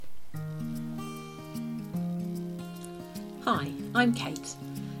Hi, I'm Kate.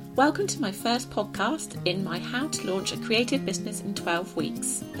 Welcome to my first podcast in my How to Launch a Creative Business in 12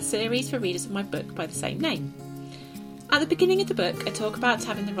 Weeks, a series for readers of my book by the same name. At the beginning of the book, I talk about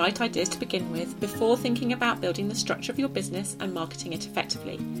having the right ideas to begin with before thinking about building the structure of your business and marketing it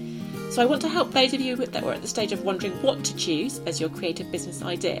effectively. So I want to help those of you that were at the stage of wondering what to choose as your creative business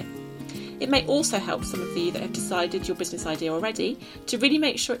idea. It may also help some of you that have decided your business idea already to really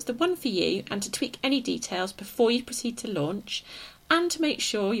make sure it's the one for you and to tweak any details before you proceed to launch, and to make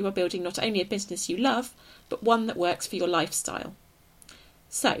sure you are building not only a business you love, but one that works for your lifestyle.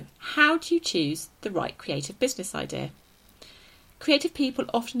 So, how do you choose the right creative business idea? Creative people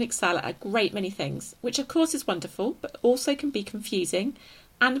often excel at a great many things, which of course is wonderful, but also can be confusing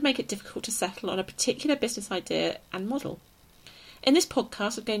and make it difficult to settle on a particular business idea and model. In this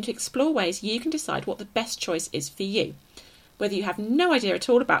podcast, I'm going to explore ways you can decide what the best choice is for you, whether you have no idea at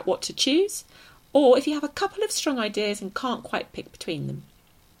all about what to choose, or if you have a couple of strong ideas and can't quite pick between them.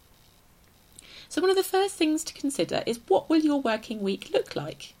 So one of the first things to consider is, what will your working week look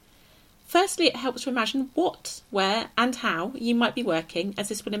like? Firstly, it helps to imagine what, where and how you might be working, as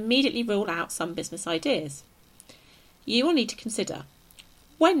this will immediately rule out some business ideas. You will need to consider,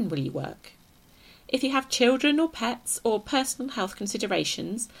 when will you work? If you have children or pets or personal health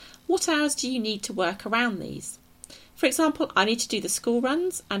considerations, what hours do you need to work around these? For example, I need to do the school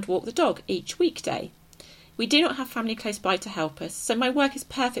runs and walk the dog each weekday. We do not have family close by to help us, so my work is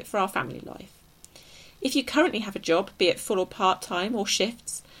perfect for our family life. If you currently have a job, be it full or part-time or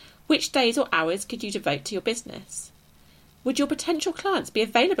shifts, which days or hours could you devote to your business? Would your potential clients be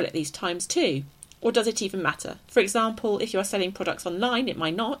available at these times too? Or does it even matter? For example, if you are selling products online, it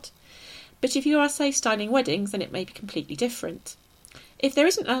might not. But if you are, say, styling weddings, then it may be completely different. If there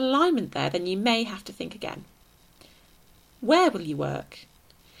isn't an alignment there, then you may have to think again. Where will you work?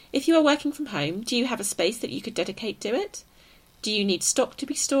 If you are working from home, do you have a space that you could dedicate to it? Do you need stock to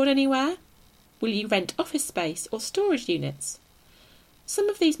be stored anywhere? Will you rent office space or storage units? Some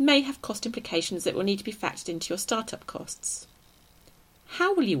of these may have cost implications that will need to be factored into your startup costs.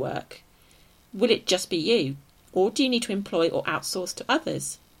 How will you work? Will it just be you? Or do you need to employ or outsource to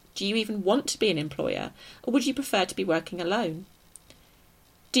others? Do you even want to be an employer, or would you prefer to be working alone?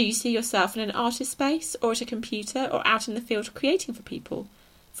 Do you see yourself in an artist space, or at a computer, or out in the field creating for people?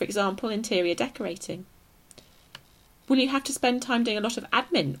 For example, interior decorating. Will you have to spend time doing a lot of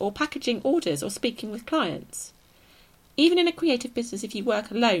admin, or packaging orders, or speaking with clients? Even in a creative business, if you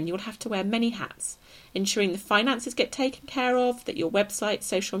work alone, you will have to wear many hats, ensuring the finances get taken care of, that your website,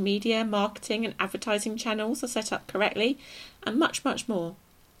 social media, marketing and advertising channels are set up correctly, and much, much more.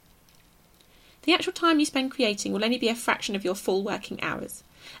 The actual time you spend creating will only be a fraction of your full working hours,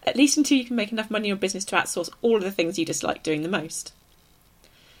 at least until you can make enough money in your business to outsource all of the things you dislike doing the most.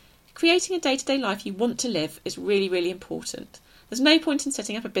 Creating a day-to-day life you want to live is really, really important. There's no point in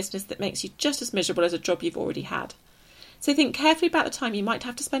setting up a business that makes you just as miserable as a job you've already had. So think carefully about the time you might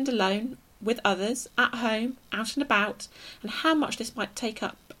have to spend alone, with others, at home, out and about, and how much this might take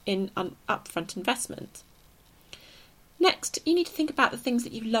up in upfront investment. Next, you need to think about the things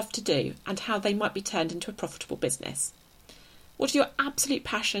that you love to do and how they might be turned into a profitable business. What are your absolute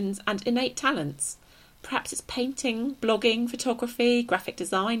passions and innate talents? Perhaps it's painting, blogging, photography, graphic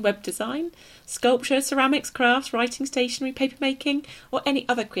design, web design, sculpture, ceramics, crafts, writing, stationery, papermaking, or any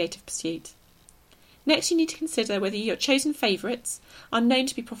other creative pursuit. Next, you need to consider whether your chosen favourites are known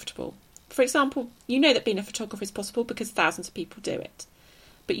to be profitable. For example, you know that being a photographer is possible because thousands of people do it.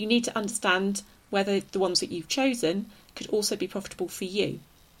 But you need to understand whether the ones that you've chosen could also be profitable for you.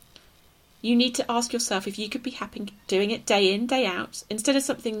 You need to ask yourself if you could be happy doing it day in, day out, instead of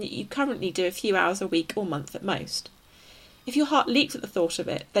something that you currently do a few hours a week or month at most. If your heart leaps at the thought of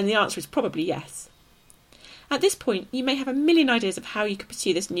it, then the answer is probably yes. At this point, you may have a million ideas of how you could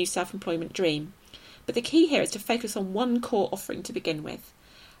pursue this new self-employment dream, but the key here is to focus on one core offering to begin with.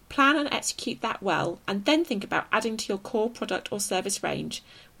 Plan and execute that well, and then think about adding to your core product or service range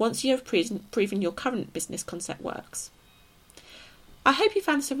once you have proven your current business concept works. I hope you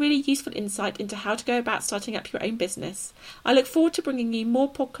found this a really useful insight into how to go about starting up your own business. I look forward to bringing you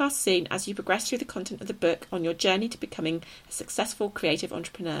more podcasts soon as you progress through the content of the book on your journey to becoming a successful creative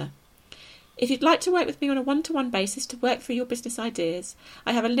entrepreneur. If you'd like to work with me on a one-to-one basis to work through your business ideas,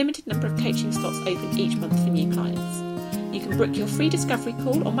 I have a limited number of coaching slots open each month for new clients. You can book your free discovery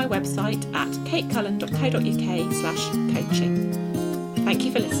call on my website at katecullen.co.uk/coaching. Thank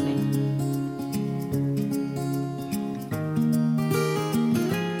you for listening.